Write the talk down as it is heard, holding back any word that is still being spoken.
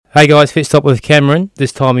Hey guys, Fit Stop with Cameron.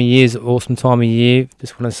 This time of year is an awesome time of year.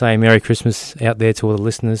 Just want to say Merry Christmas out there to all the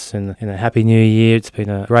listeners and a Happy New Year. It's been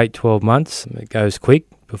a great 12 months. It goes quick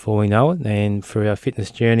before we know it. And for our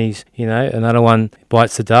fitness journeys, another one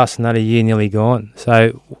bites the dust, another year nearly gone.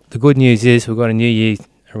 So the good news is we've got a new year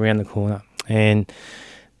around the corner. And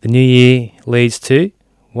the new year leads to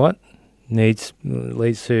what? Leads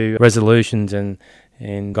to resolutions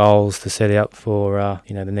and goals to set out for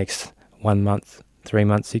the next 1 month, 3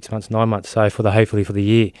 months, 6 months, 9 months, so hopefully for the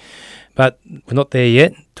year. But we're not there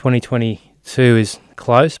yet. 2022 is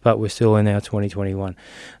close, but we're still in our 2021.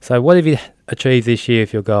 So what have you achieved this year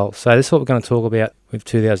with your goals? So this is what we're going to talk about with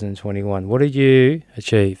 2021. What did you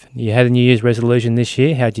achieve? You had a New Year's resolution this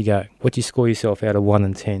year. How'd you go? What did you score yourself out of 1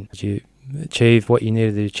 and 10? Did you achieve what you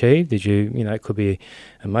needed to achieve? Did you, it could be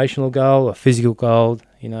an emotional goal, a physical goal,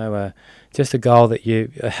 just a goal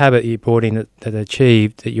a habit you brought in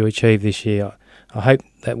that you achieved this year. I hope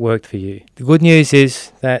that worked for you. The good news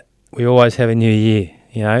is that we always have a new year.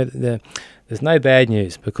 There's no bad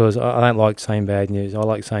news because I don't like saying bad news. I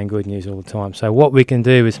like saying good news all the time. So what we can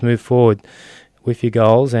do is move forward with your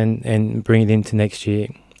goals and bring it into next year.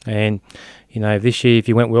 And this year, if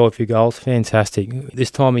you went well with your goals, fantastic. This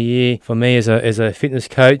time of year, for me as a fitness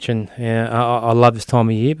coach, and I love this time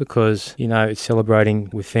of year because, it's celebrating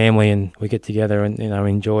with family and we get together and,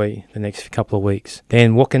 enjoy the next couple of weeks.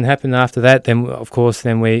 Then what can happen after that? Then, of course,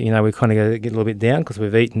 we kind of get a little bit down because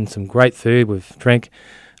we've eaten some great food, we've drank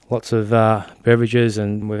lots of beverages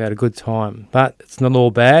and we've had a good time. But it's not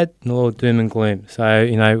all bad, not all doom and gloom. So,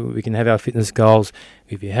 we can have our fitness goals.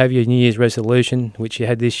 If you have your New Year's resolution, which you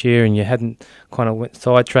had this year and you hadn't kind of went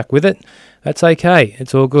sidetracked with it, that's okay.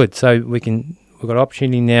 It's all good. So we've got an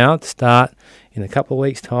opportunity now to start in a couple of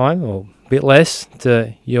weeks' time or a bit less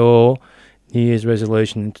to your New Year's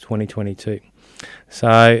resolution in 2022.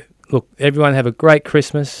 So look, everyone have a great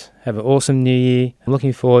Christmas. Have an awesome New Year. I'm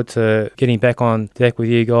looking forward to getting back on deck with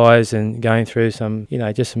you guys and going through some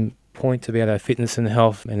points about our fitness and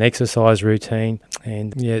health and exercise routine.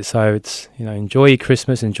 And so it's, enjoy your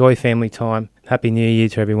Christmas, enjoy family time. Happy New Year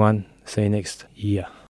to everyone. See you next year.